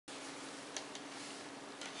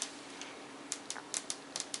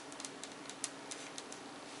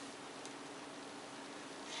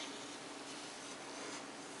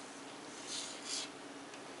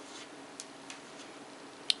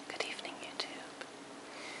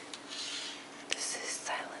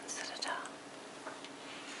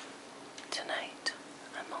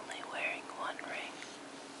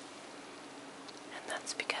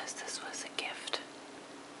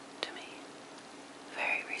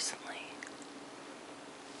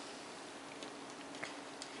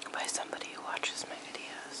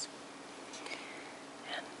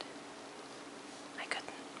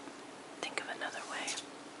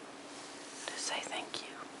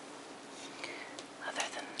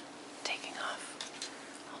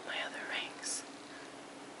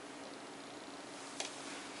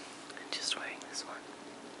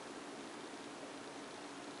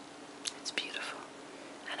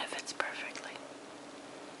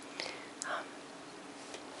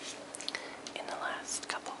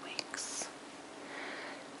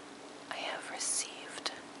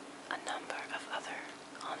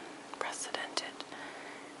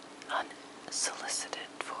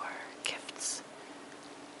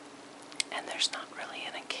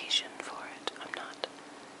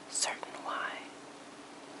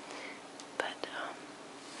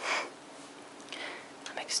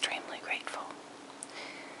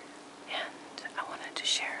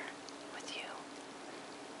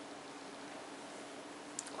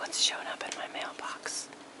One's shown up in my mailbox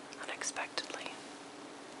unexpectedly.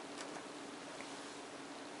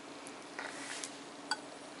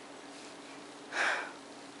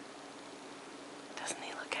 Doesn't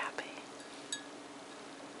he look happy?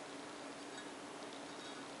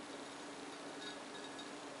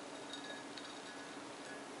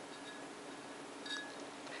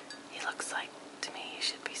 He looks like, to me, he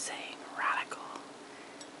should be saying radical.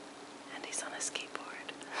 And he's on a skateboard.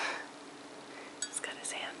 He's got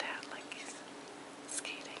his hand out like he's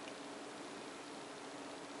skating.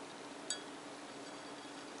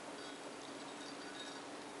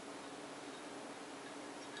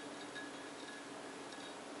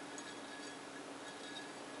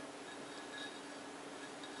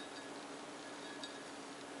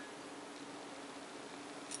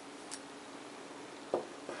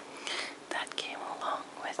 That came along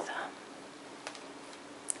with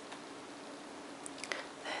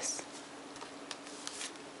this.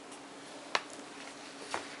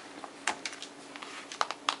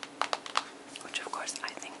 Which of course I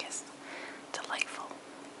think is delightful.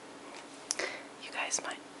 You guys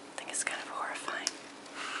might think it's kind of horrifying.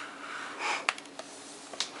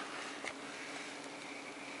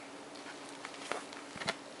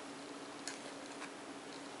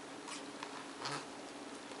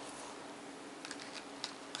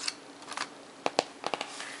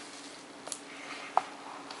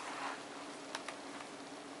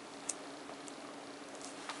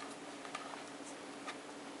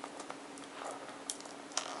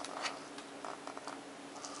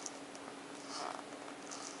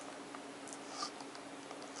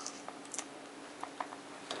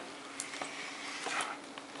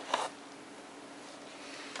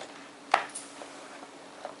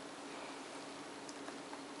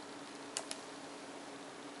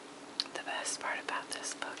 The best part about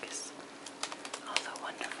this book is all the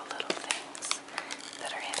wonderful little things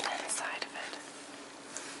that are hidden inside of it.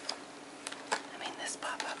 I mean, this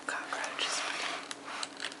pop-up cockroach is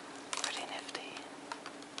pretty nifty.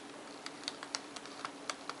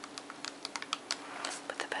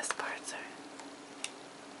 But the best parts are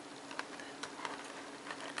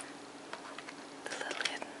the little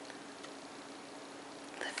hidden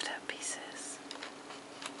lift-up pieces.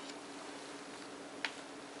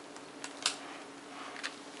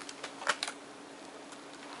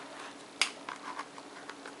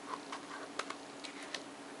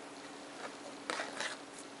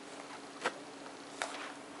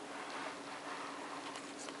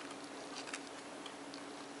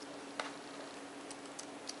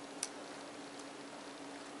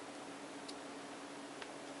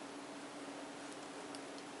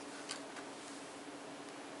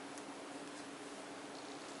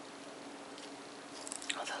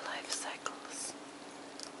 All the life cycles.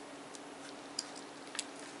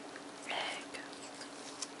 Egg,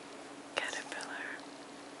 caterpillar,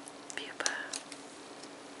 pupa,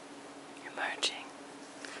 emerging,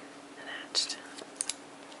 and hatched.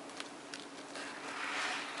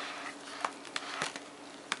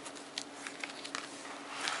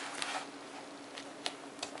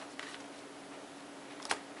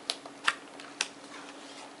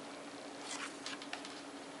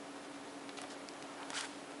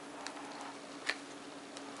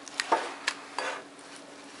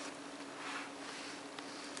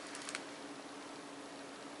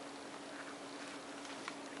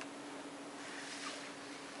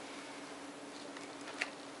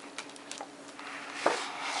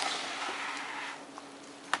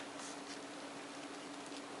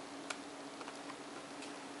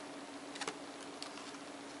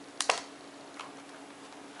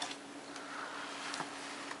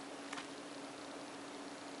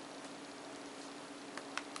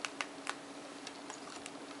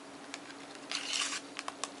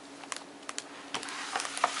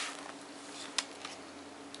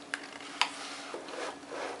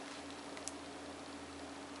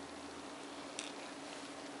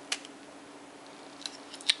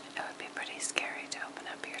 Pretty scary to open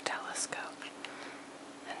up your telescope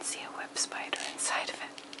and see a whip spider inside of it.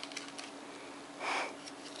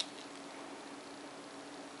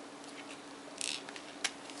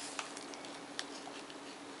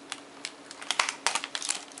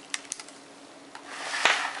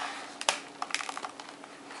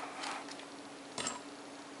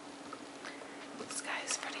 This guy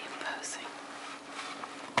is pretty imposing.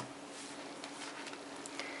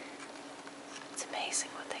 It's amazing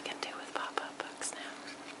what they can do with pop-up books now.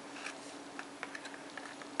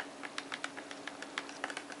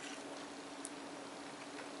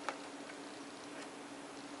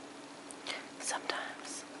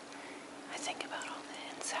 Sometimes I think about all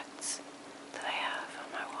the insects that I have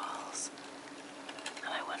on my walls,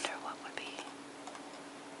 and I wonder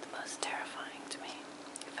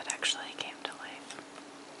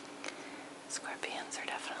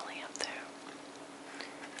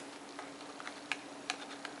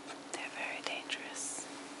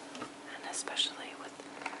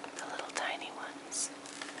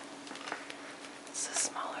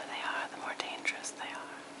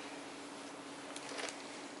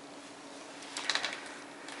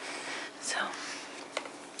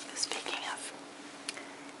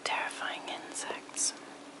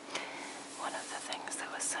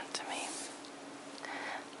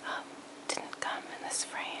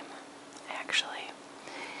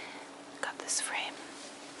this frame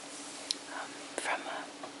from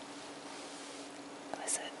it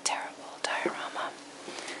was a terrible diorama,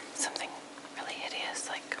 something really hideous,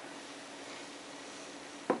 like,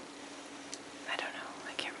 I don't know,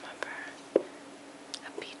 I can't remember,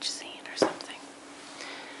 a beach scene or something.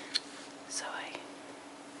 So I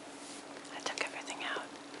took everything out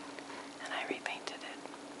and I repainted it.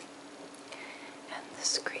 And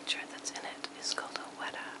this creature that's in it is called a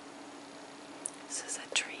weta. This is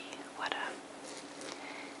a tree weta.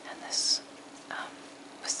 And this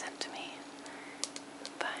was sent to me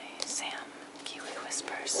by Sam,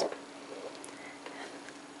 Whispers. And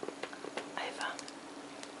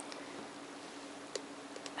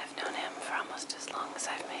I've known him for almost as long as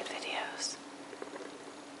I've made videos.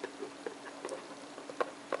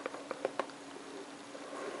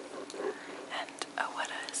 And a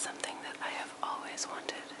weta is something that I have always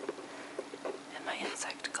wanted in my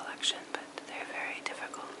insect collection, but they're very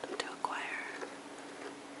difficult to acquire.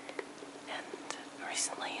 And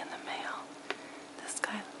recently in the mail, this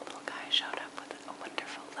little guy showed up with a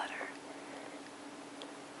wonderful letter,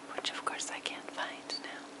 which of course I can't find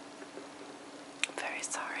now. I'm very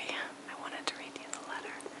sorry. I wanted to read you the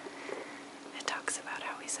letter. It talks about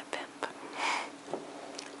how he's a pimp.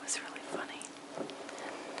 It was really funny.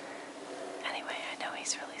 Anyway, I know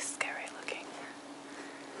he's really scary looking.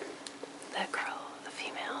 The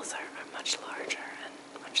females are much larger and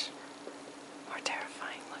much more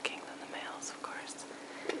terrifying looking than the males, of course.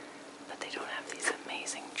 But they don't have these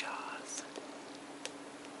amazing jaws.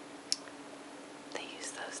 They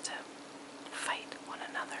use those to fight one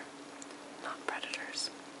another, not predators.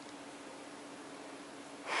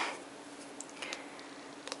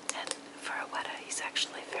 And for a weta, he's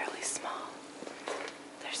actually fairly small.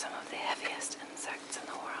 They're some of the heaviest insects in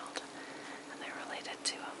the world, and they're related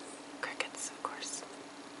to crickets, of course.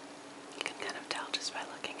 You can kind of tell just by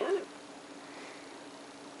looking at it.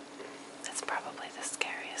 It's probably the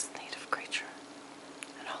scariest native creature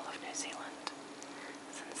in all of New Zealand,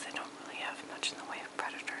 since they don't really have much in the way of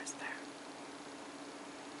predators there.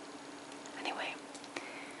 Anyway,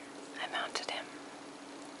 I mounted him.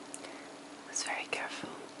 Was very careful,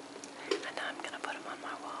 and now I'm going to put him on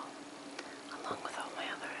my wall, along with all my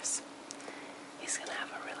others. He's going to have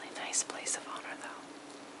a really nice place of honor, though.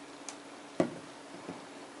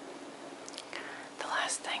 The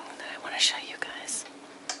last thing that I want to show you guys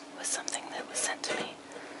was something that was sent to me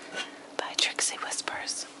by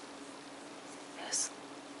Trixiwhispers, who's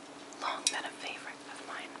long been a favorite of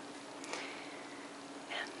mine.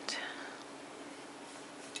 And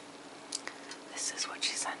this is what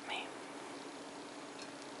she sent me.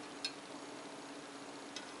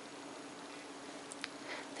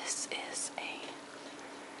 This is a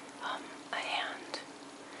hand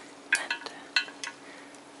meant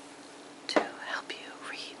to help you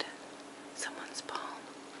read someone's palm.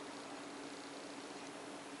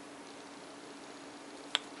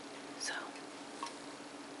 So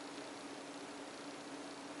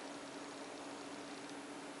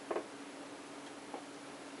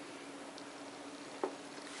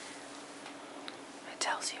it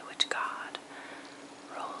tells you which god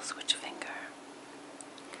rolls which finger.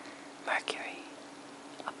 Mercury,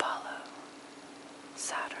 Apollo,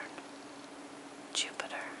 Saturn,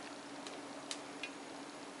 Jupiter,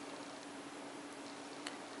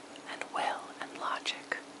 and will and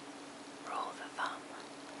logic roll the thumb,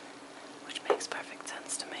 which makes perfect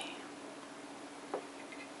sense to me.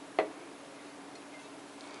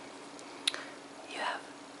 You have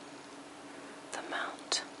the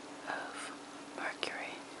mount of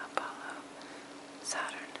Mercury, Apollo,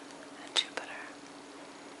 Saturn, and Jupiter.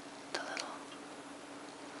 The little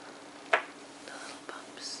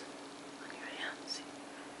bumps on your hands.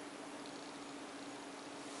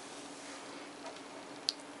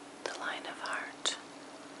 The line of heart,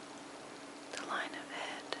 the line of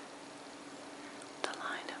head, the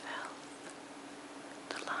line of health,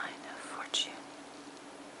 the line of fortune,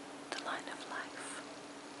 the line of life.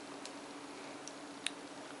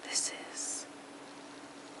 This is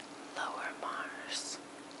Lower Mars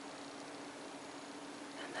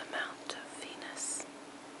and the Mount of Venus,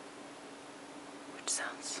 which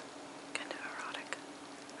sounds kind of erotic.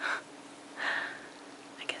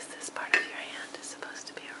 I guess this part of your hand is supposed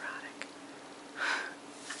to be erotic.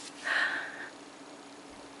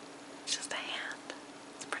 It's just a hand.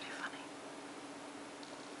 It's pretty funny.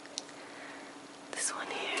 This one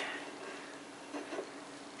here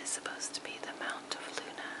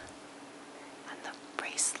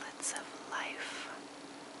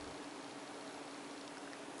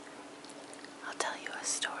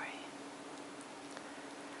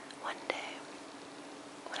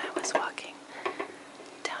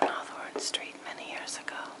street many years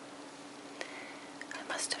ago. I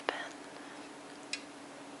must have been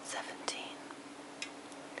 17.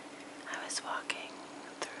 I was walking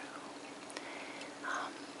through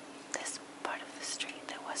this part of the street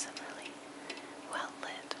that wasn't really well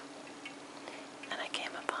lit, and I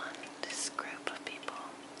came upon this group of people.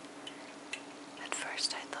 At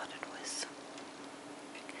first I thought it was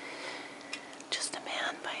just a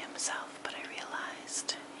man by himself, but I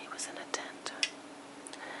realized he was in a tent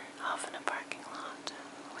off in a parking lot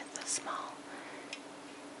with a small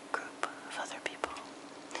group of other people,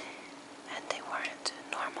 and they weren't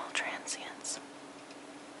normal transients.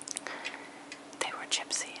 They were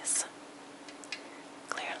gypsies.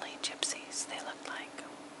 Clearly gypsies. They looked like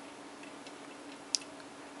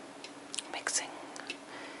mixing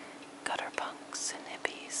gutter punks and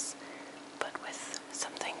hippies, but with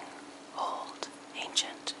something old,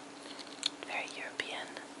 ancient, very European.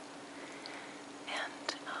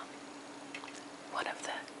 And one of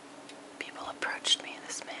the people approached me,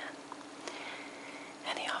 this man,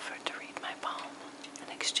 and he offered to read my palm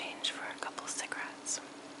in exchange for a couple cigarettes.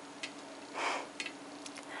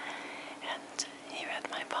 And he read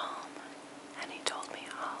my palm, and he told me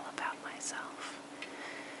all about myself.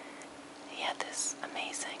 He had this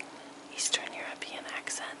amazing Eastern European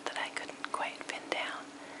accent that I couldn't quite pin down,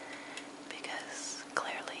 because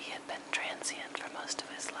clearly he had been transient for most of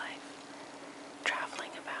his life,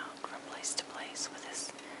 traveling about from place to place with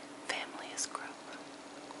his family, his group,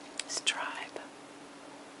 his tribe.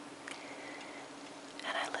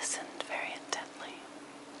 And I listened very intently,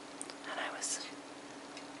 and I was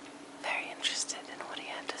very interested in what he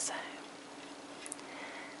had to say.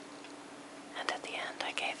 And at the end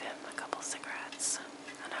I gave him a couple cigarettes,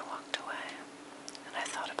 and I walked away, and I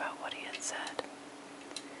thought about what he had said.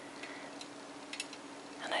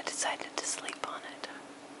 And I decided to sleep on it.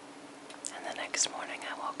 And the next morning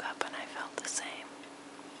I woke up and I felt the same.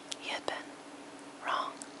 He had been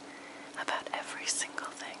wrong about every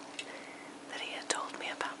single thing that he had told me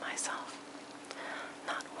about myself.